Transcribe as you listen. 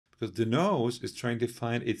because the nose is trying to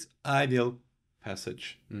find its ideal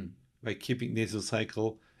passage by keeping nasal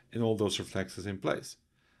cycle and all those reflexes in place.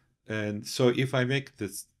 And so if I make the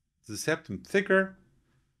septum thicker,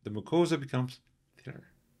 the mucosa becomes thinner.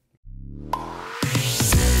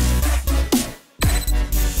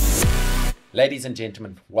 Ladies and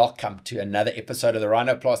gentlemen, welcome to another episode of the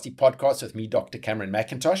Rhinoplasty podcast with me, Dr. Cameron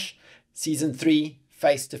McIntosh. Season 3,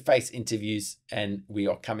 face-to-face interviews, and we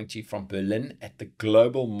are coming to you from Berlin at the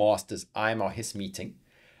Global Masters IMRHIS meeting.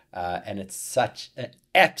 And it's such an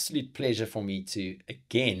absolute pleasure for me to,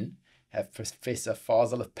 again, have Professor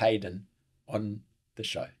Fazıl Apaydın on the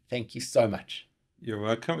show. Thank you so much. You're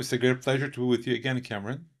welcome. It's a great pleasure to be with you again,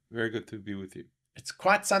 Cameron. Very good to be with you. It's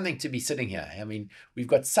quite something to be sitting here. I mean, we've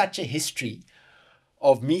got such a history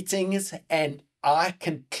of meetings, and I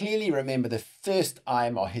can clearly remember the first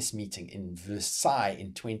IMRHIS meeting in Versailles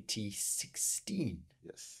in 2016.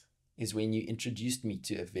 Yes. Is when you introduced me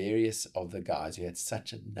to various of the guys who had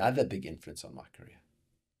such another big influence on my career.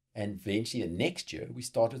 And eventually the next year we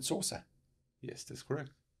started Saucer. Yes, that's correct.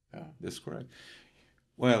 Yeah, that's correct.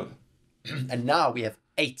 Well, and now we have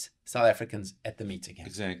 8 South Africans at the meeting here.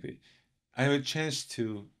 Exactly. I have a chance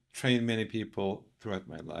to train many people throughout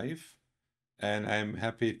my life, and I'm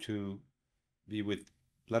happy to be with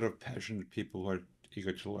a lot of passionate people who are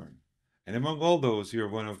eager to learn. And among all those, you're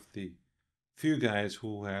one of the few guys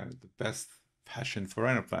who have the best passion for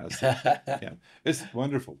rhinoplasty. Yeah, it's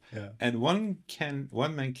wonderful. Yeah. And one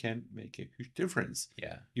man can make a huge difference.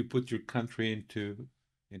 Yeah. You put your country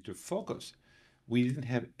into focus. We didn't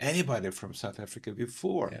have anybody from South Africa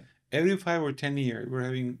before. Yeah. Every 5 or 10 years, we're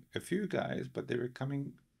having a few guys, but they were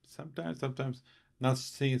coming sometimes not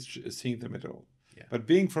seeing them at all. Yeah. But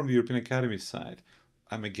being from the European Academy side,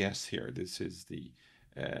 I'm a guest here. This is the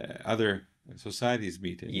other societies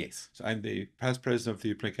meeting. Yes. So I'm the past president of the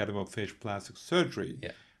European Academy of Facial Plastic Surgery.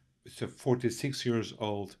 Yeah. It's a 46 years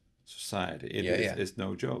old society. It's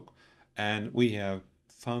no joke. And we have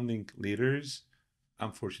founding leaders.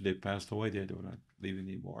 Unfortunately, they passed away. They do not live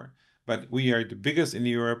anymore. But we are the biggest in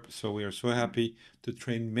Europe, so we are so happy to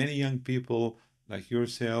train many young people like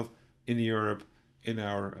yourself in Europe in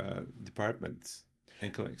our departments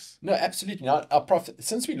and clinics. No, absolutely. Now, our Prof,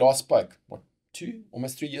 since we last spoke,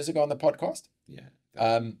 almost 3 years ago on the podcast? Yeah.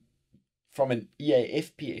 From an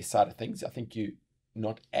EAFPA side of things, I think you're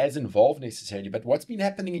not as involved necessarily, but what's been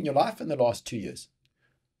happening in your life in the last 2 years?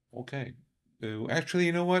 Okay. Actually,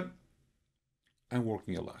 you know what? I'm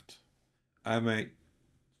working a lot. I'm a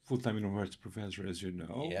full-time university professor, as you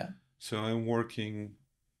know. Yeah. So I'm working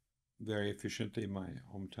very efficiently in my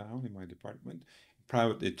hometown, in my department,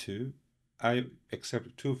 privately too. I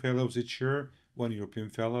accept 2 fellows each year, 1 European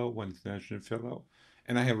fellow, 1 international fellow,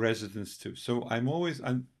 and I have residents too. So I'm always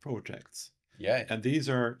on projects. Yeah. And these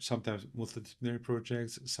are sometimes multidisciplinary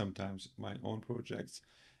projects, sometimes my own projects.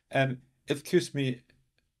 And it keeps me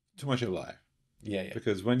too much alive. Yeah.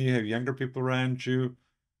 Because when you have younger people around you,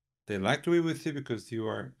 they like to be with you because you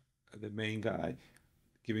are the main guy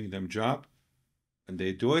giving them job, and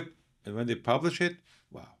they do it. And when they publish it,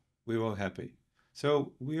 wow, we're all happy.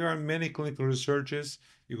 So we are in many clinical researches.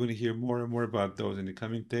 You're going to hear more and more about those in the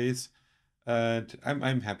coming days. And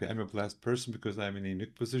I'm happy. I'm a blessed person because I'm in a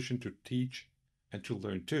unique position to teach and to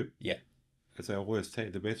learn too. Yeah. As I always say,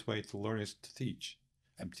 the best way to learn is to teach.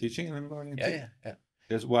 I'm teaching and I'm learning too. Yeah.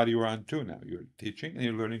 That's what you're on too now. You're teaching and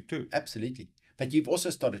you're learning too. Absolutely. But you've also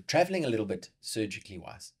started traveling a little bit surgically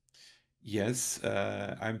wise. Yes,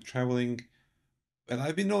 I'm traveling. And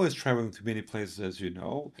I've been always traveling to many places, as you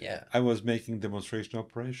know. Yeah. I was making demonstration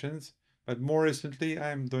operations, but more recently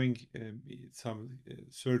I'm doing some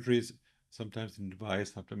surgeries, sometimes in Dubai,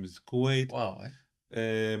 sometimes in Kuwait. Wow.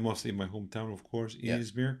 Mostly in my hometown, of course, in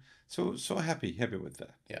Izmir. So happy with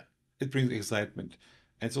that. Yeah. It brings excitement.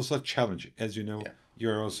 And it's also a challenge. As you know,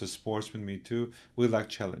 you're also a sportsman, me too. We like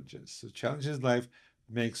challenges. So challenges in life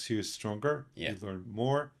makes you stronger. Yeah. You learn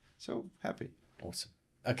more. So happy. Awesome.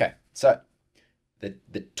 Okay. So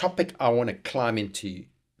the topic I want to climb into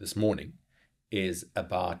this morning is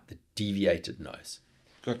about the deviated nose.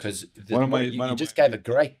 Because you just gave a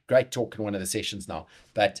great talk in one of the sessions now.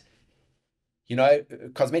 But, you know,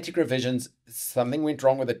 cosmetic revisions, something went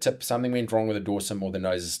wrong with the tip, something went wrong with the dorsum, or the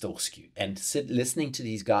nose is still skewed. And listening to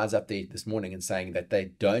these guys up there this morning and saying that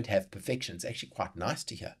they don't have perfection, it's actually quite nice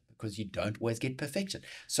to hear because you don't always get perfection.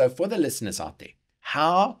 So for the listeners out there,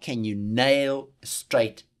 how can you nail a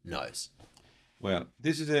straight nose? Well,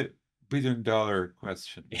 this is a billion-dollar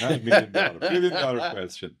question. Not a million-dollar, billion-dollar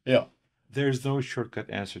question. Yeah. There's no shortcut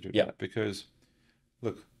answer to that because,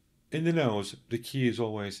 look, in the nose, the key is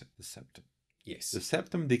always the septum. Yes. The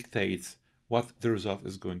septum dictates what the result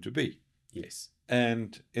is going to be. Yes.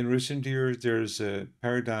 And in recent years, there's a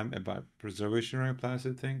paradigm about preservation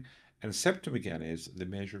rhinoplasty thing, and septum again is the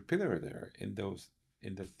major pillar there in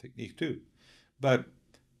that technique too. But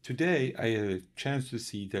today I had a chance to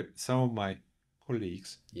see that some of my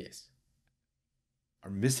colleagues are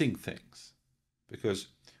missing things because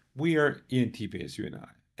we are ENT based, you and I,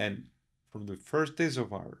 and from the first days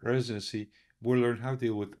of our residency, we learn how to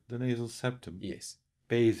deal with the nasal septum.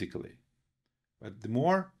 Basically. But the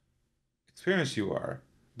more experienced you are,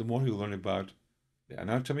 the more you learn about the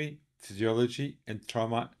anatomy, physiology, and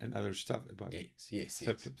trauma and other stuff about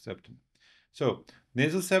septum. So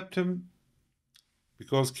nasal septum,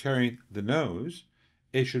 because carrying the nose,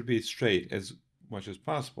 it should be straight as much as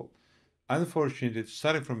possible. Unfortunately,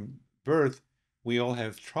 starting from birth, we all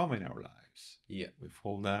have trauma in our lives. We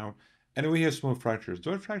fall down, and we have small fractures.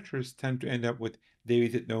 Those fractures tend to end up with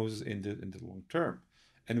deviated noses in the long term.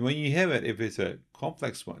 And when you have it, if it's a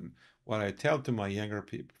complex one, what I tell to my younger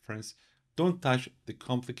friends, don't touch the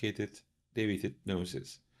complicated deviated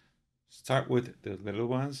noses. Start with the little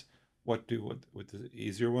ones. What with the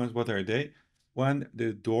easier ones? What are they? When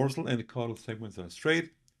the dorsal and the caudal segments are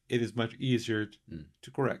straight, it is much easier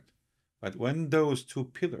to correct. But when those two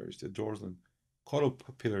pillars, the dorsal and caudal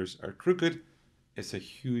pillars, are crooked, it's a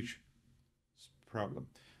huge problem.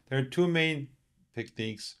 There are two main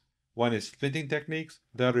techniques. One is splitting techniques.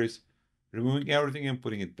 The other is removing everything and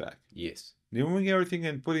putting it back. Removing everything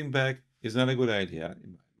and putting back is not a good idea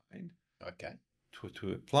in my mind.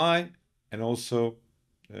 To apply and also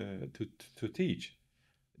to teach.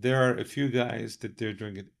 There are a few guys that they're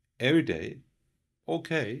doing it every day.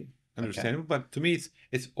 Understandable, but to me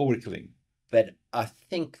it's overkilling. But I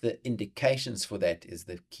think the indications for that is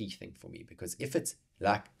the key thing for me, because if it's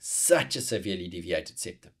like such a severely deviated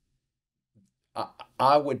septum,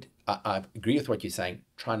 I agree with what you're saying,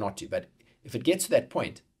 try not to, but if it gets to that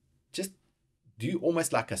point, just do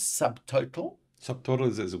almost like a subtotal. Subtotal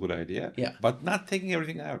is a good idea, but not taking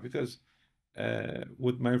everything out, because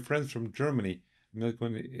with my friends from Germany,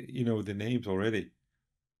 you know the names already,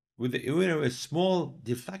 with a small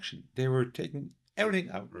deflection, they were taking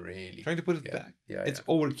everything out, trying to put it back. It's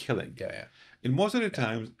overkilling. And most of the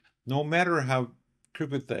times, no matter how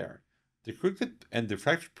crooked they are, the crooked and the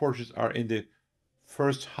fractured portions are in the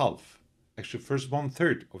first half, actually first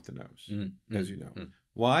 1/3 of the nose, as you know.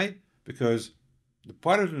 Why? Because the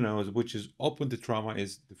part of the nose which is open to trauma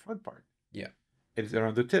is the front part. It is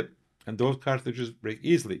around the tip, and those cartilages break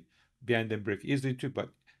easily. Behind them break easily too, but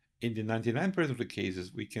in the 99% of the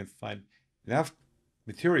cases, we can find enough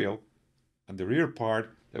material on the rear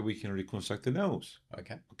part that we can reconstruct the nose.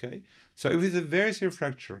 Okay. So if it's a very severe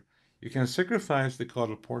fracture, you can sacrifice the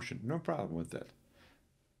caudal portion. No problem with that.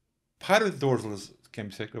 Part of the dorsal can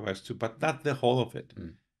be sacrificed too, but not the whole of it.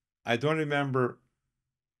 I don't remember.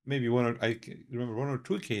 Maybe I remember one or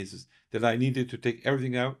two cases that I needed to take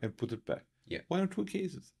everything out and put it back. 1 or 2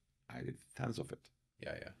 cases. I did tons of it.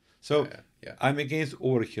 So I'm against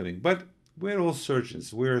overkilling, but we're all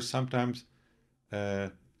surgeons. We're sometimes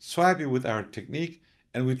so happy with our technique,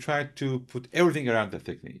 and we try to put everything around the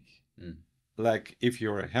technique. Like if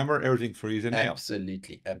you're a hammer, everything for you is a nail.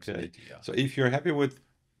 Absolutely. So if you're happy with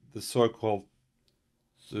the so-called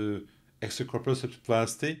extracorporeal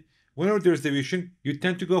septoplasty, whenever there's deviation, you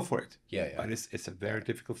tend to go for it. But it's a very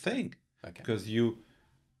difficult thing because you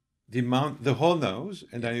demount the whole nose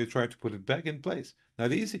and then you try to put it back in place.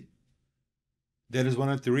 Not easy. That is one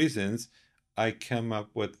of the reasons I came up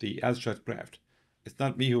with the abstract graft. It's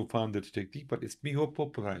not me who found the technique, but it's me who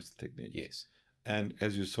popularized the technique. And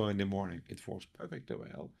as you saw in the morning, it works perfectly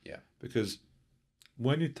well. Because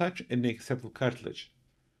when you touch an acceptable cartilage,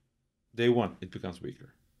 day one, it becomes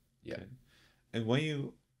weaker. Okay? And when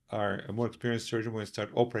you are a more experienced surgeon, when you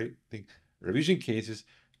start operating revision cases,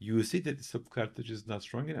 you see that the subcartilage is not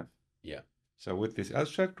strong enough. So with this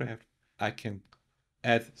abstract graft, I can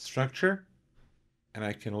add structure, and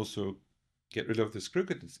I can also get rid of this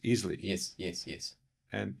crookedness easily. Yes.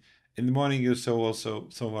 And in the morning, you saw also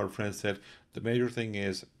some of our friends said the major thing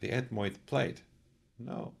is the ethmoid plate.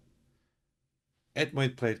 No.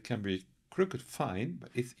 Ethmoid plate can be crooked fine,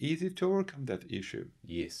 but it's easy to overcome that issue.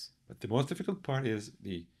 But the most difficult part is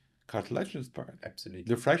the cartilaginous part. Absolutely.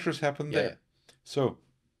 The fractures happen there. So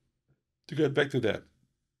to get back to that,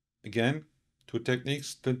 again, 2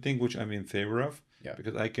 techniques, splinting, which I'm in favor of,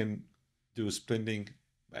 because I can do splinting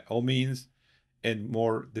by all means. In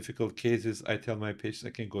more difficult cases, I tell my patients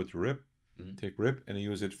I can go to RIP, take RIP, and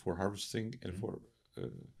use it for harvesting and for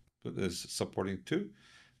supporting too.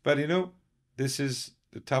 But this is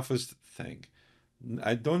the toughest thing.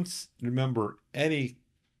 I don't remember any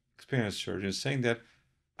experienced surgeon saying that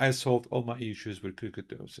I solved all my issues with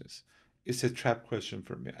crookedosis. it's a trap question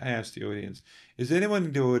for me. I ask the audience, is there anyone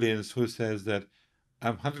in the audience who says that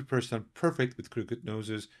I'm 100% perfect with crooked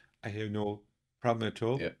noses, I have no problem at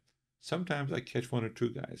all? Yeah. Sometimes I catch one or two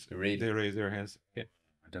guys. Really? They raise their hands. Yeah.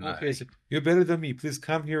 I don't know. Okay, so you're better than me. Please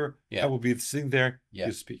come here. Yeah. I will be sitting there. Yeah.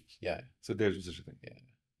 You speak. Yeah. So there's such a thing.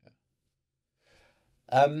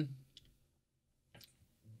 Yeah.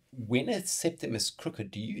 When a septum is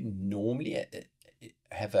crooked, do you normally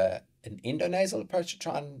have an endonasal approach to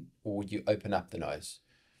try and, or you open up the nose?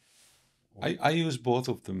 I use both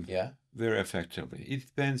of them. Yeah. Very effectively. It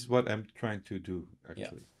depends what I'm trying to do, actually.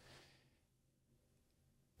 Yeah.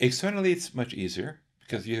 Externally, it's much easier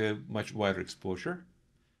because you have much wider exposure,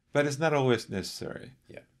 but it's not always necessary.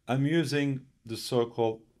 Yeah. I'm using the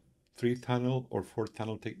so-called 3-tunnel or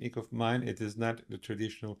 4-tunnel technique of mine. It is not the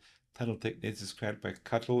traditional tunnel technique described by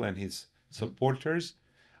Cuttle and his supporters.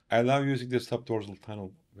 I love using the subdorsal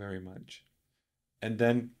tunnel very much. And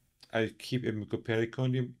then I keep a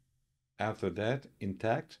mucopericordium after that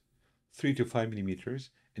intact, 3 to 5 millimeters,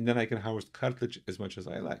 and then I can harvest cartilage as much as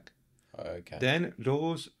I like. Okay. Then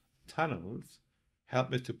those tunnels help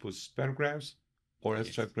me to put sperm grafts or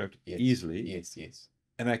extract graft easily. Yes.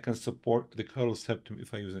 And I can support the caudal septum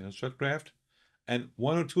if I use an extract graft. And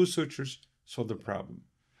 1 or 2 sutures solve the problem.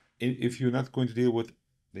 If you're not going to deal with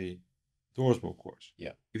the dorsum, of course.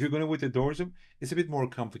 Yeah. If you're going to with the dorsum, it's a bit more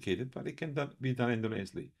complicated, but it can be done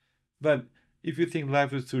endonasally. But if you think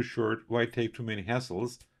life is too short, why take too many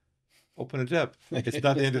hassles? Open it up. It's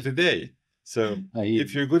not the end of the day. So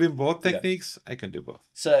if you're good in both techniques, I can do both.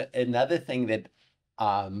 So another thing that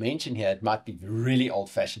I mentioned here, it might be really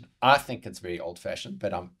old-fashioned. I think it's very old-fashioned,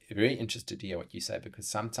 but I'm very interested to hear what you say, because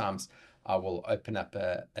sometimes I will open up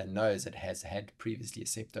a nose that has had previously a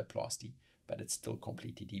septoplasty, but it's still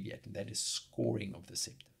completely deviated. That is scoring of the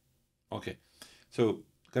septum. Okay. So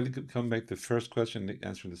got to come back to the first question and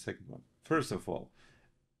answer the second one. First of all,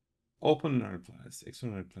 open rhinoplasty,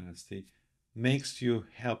 external rhinoplasty, makes you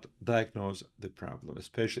help diagnose the problem,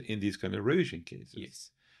 especially in these kind of revision cases.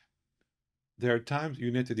 Yes. There are times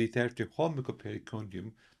you need to detach the whole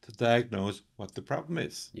mucopericordium to diagnose what the problem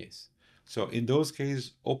is. Yes. So in those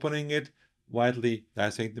cases, opening it widely,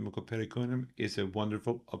 dissecting the mucopericordium is a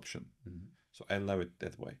wonderful option. Mm-hmm. So I love it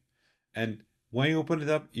that way. And when you open it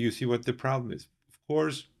up, you see what the problem is. Of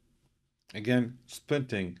course, again,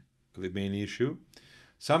 splinting the main issue.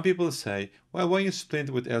 Some people say, well, when you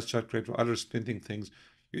splint with S-shot graft or other splinting things,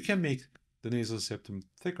 you can make the nasal septum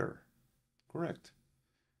thicker. Correct.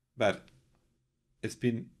 But it's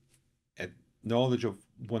been a knowledge of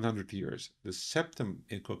 100 years. The septum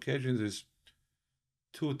in Caucasians is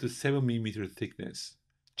 2 to 7 millimeter thickness,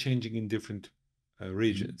 changing in different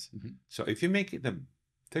regions. Mm-hmm. So if you make them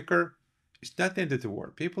thicker, it's not the end of the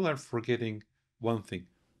world. People are forgetting one thing,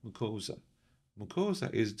 mucosa.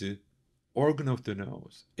 Mucosa is the organ of the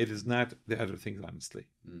nose. It is not the other things, honestly.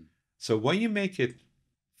 Mm. So when you make it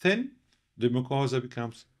thin, the mucosa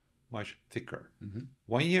becomes much thicker. Mm-hmm.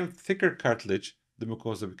 When you have thicker cartilage, the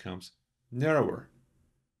mucosa becomes narrower.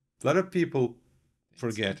 A lot of people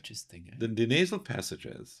forget that the nasal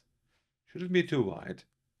passages shouldn't be too wide.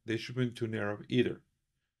 They shouldn't be too narrow either.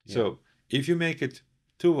 Yeah. So if you make it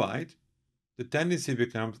too wide, the tendency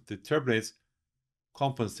becomes the turbinates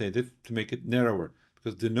compensated to make it narrower,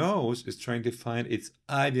 because the nose is trying to find its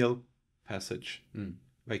ideal passage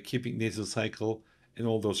by keeping nasal cycle and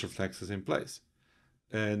all those reflexes in place.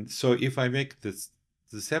 And so if I make the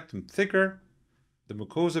septum thicker, the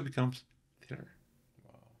mucosa becomes thinner.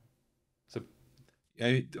 Wow. So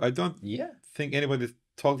I don't think anybody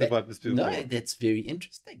talked about this before. No, that's very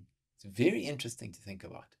interesting. It's very interesting to think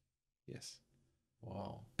about. Yes.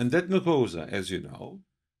 Wow. And that mucosa, as you know,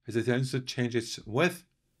 has a tendency to change its width.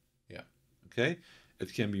 Yeah. Okay.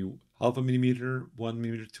 It can be 0.5 millimeter, 1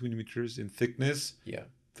 millimeter, 2 millimeters in thickness. Yeah.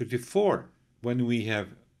 34. When we have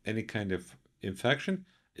any kind of infection,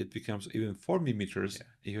 it becomes even 4 millimeters. Yeah.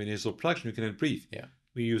 If you have nasal obstruction, you cannot breathe. Yeah.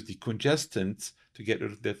 We use the congestants to get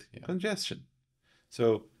rid of that congestion.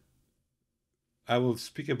 So I will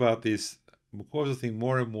speak about this mucosa thing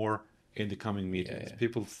more and more in the coming meetings. Yeah.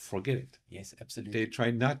 People forget it. Yes, absolutely. They try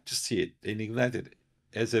not to see it. They neglect it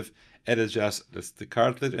as if it is just the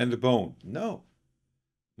cartilage and the bone. No.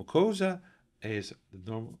 Mucosa is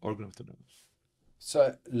the normal organ of the nose.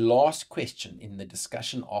 So, last question in the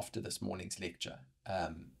discussion after this morning's lecture.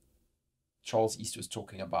 Charles East was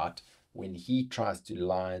talking about when he tries to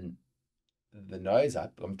line the nose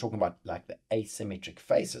up. I'm talking about like the asymmetric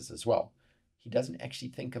faces as well. He doesn't actually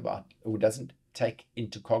think about, or doesn't take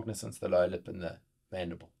into cognizance the lower lip and the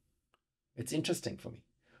mandible. It's interesting for me,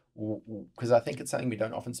 because I think it's something we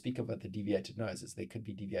don't often speak about, the deviated noses. They could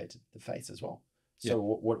be deviated the face as well. So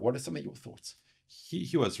what are some of your thoughts?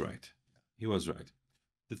 He was right. He was right.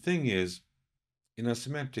 The thing is, in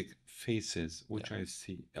asymmetric faces, which I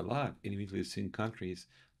see a lot in Middle Eastern countries,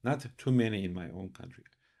 not too many in my own country.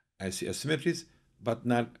 I see asymmetries, but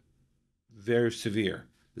not very severe.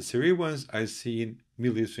 The severe ones I see in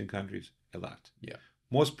Middle Eastern countries a lot. Yeah.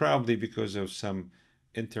 Most probably because of some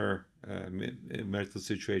intermarital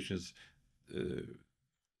situations,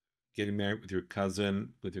 getting married with your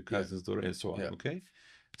cousin, with your cousin's daughter, and so on. Okay.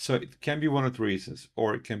 So it can be one of the reasons,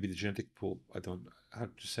 or it can be the genetic pool. I don't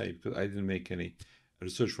have to say because I didn't make any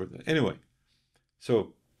research for that. Anyway,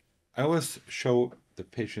 so I always show the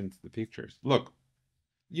patient the pictures. Look,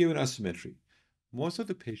 you have an asymmetry. Most of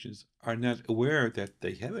the patients are not aware that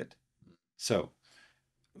they have it. So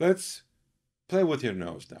let's play with your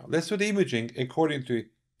nose now. Let's do the imaging according to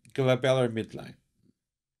glabellar midline.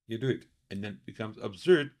 You do it, and then it becomes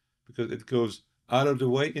absurd because it goes out of the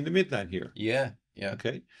way in the midline here. Yeah.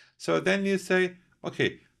 Okay. So then you say,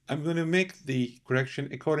 okay, I'm going to make the correction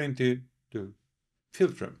according to the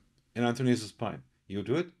philtrum and anteronasal spine. You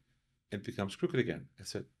do it, it becomes crooked again. I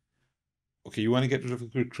said, okay, you want to get rid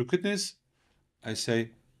of crookedness? I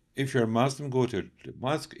say, if you're a Muslim, go to the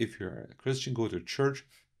mosque. If you're a Christian, go to church.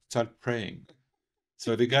 Start praying.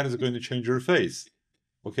 So the God is going to change your face.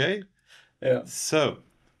 Okay? Yeah. So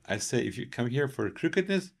I say, if you come here for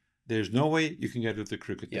crookedness, there's no way you can get rid of the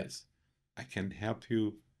crookedness. I can help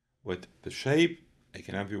you with the shape. I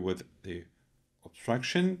can help you with the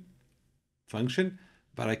obstruction function,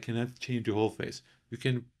 but I cannot change the whole face. You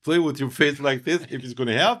can play with your face like this if it's going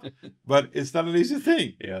to help, but it's not an easy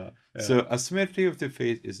thing. Yeah. So asymmetry of the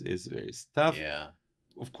face is very tough. Yeah.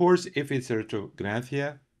 Of course, if it's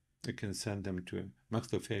retrognathia, you can send them to a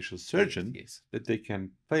maxillofacial surgeon that they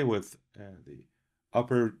can play with the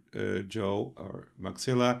upper jaw or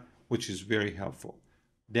maxilla, which is very helpful.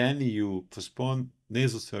 Then you postpone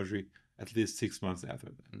nasal surgery at least 6 months after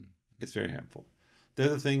that. It's very helpful. The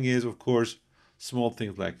other thing is, of course, small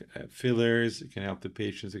things like fillers. You can help the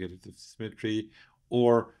patients to get into symmetry,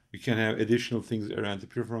 or you can have additional things around the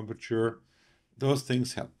peripheral aperture. Those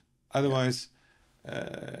things help. Otherwise,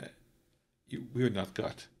 we're not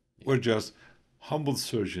God. We're just humble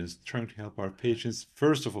surgeons trying to help our patients,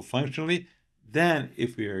 first of all, functionally, then,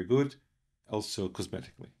 if we are good, also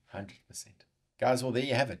cosmetically. 100%. Guys, well, there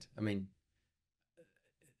you have it. I mean,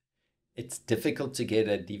 it's difficult to get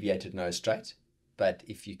a deviated nose straight, but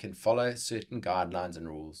if you can follow certain guidelines and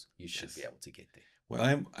rules, you should be able to get there.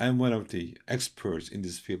 Well, I'm one of the experts in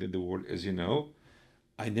this field in the world, as you know.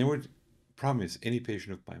 I never promise any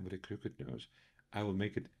patient of mine with a crooked nose, I will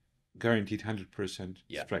make it guaranteed 100%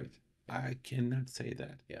 straight. I cannot say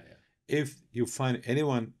that. If you find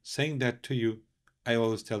anyone saying that to you, I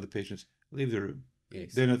always tell the patients, leave the room.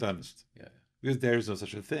 They're not honest. Because there is no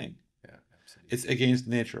such a thing. Absolutely. It's against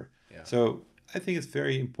nature. So I think it's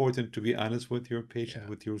very important to be honest with your patient,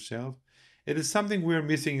 with yourself. It is something we're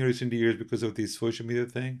missing in recent years because of this social media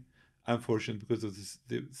thing. Unfortunately, because of this,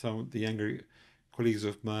 some of the younger colleagues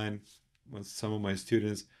of mine, some of my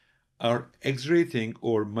students, are exaggerating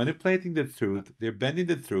or manipulating the truth. They're bending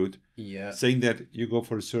the truth, saying that you go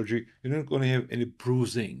for surgery, you're not going to have any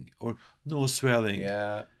bruising or no swelling.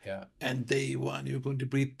 And day one, you're going to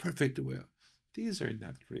breathe perfectly well. These are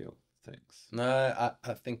not real things. No,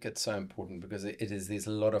 I think it's so important because there's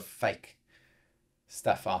a lot of fake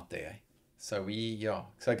stuff out there. So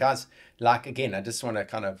so guys, like, again, I just want to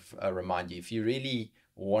kind of remind you, if you really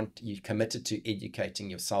you're committed to educating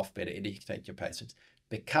yourself better, educate your patients,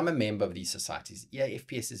 become a member of these societies.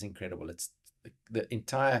 FPS is incredible. It's the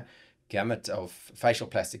entire gamut of facial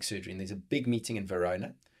plastic surgery. And there's a big meeting in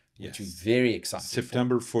Verona, which we're very excited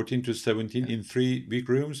September 14 to 17 in 3 big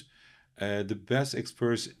rooms. The best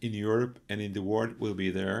experts in Europe and in the world will be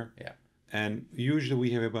there. And usually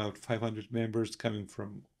we have about 500 members coming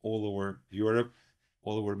from all over Europe,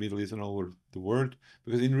 all over Middle East, and all over the world.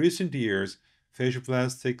 Because in recent years, facial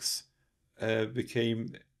plastics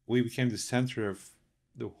became the center of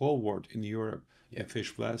the whole world in Europe in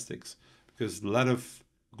facial plastics. Because a lot of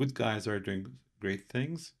good guys are doing great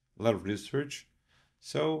things, a lot of research.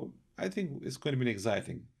 So I think it's going to be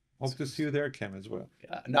exciting. Hope to see you there, Cam, as well.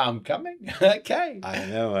 No, I'm coming. Okay. I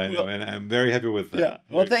know, and I'm very happy with that.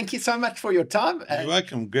 Well, thank you so much for your time. You're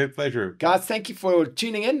welcome. Great pleasure. Guys, thank you for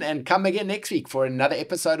tuning in, and come again next week for another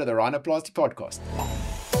episode of the Rhinoplasty podcast.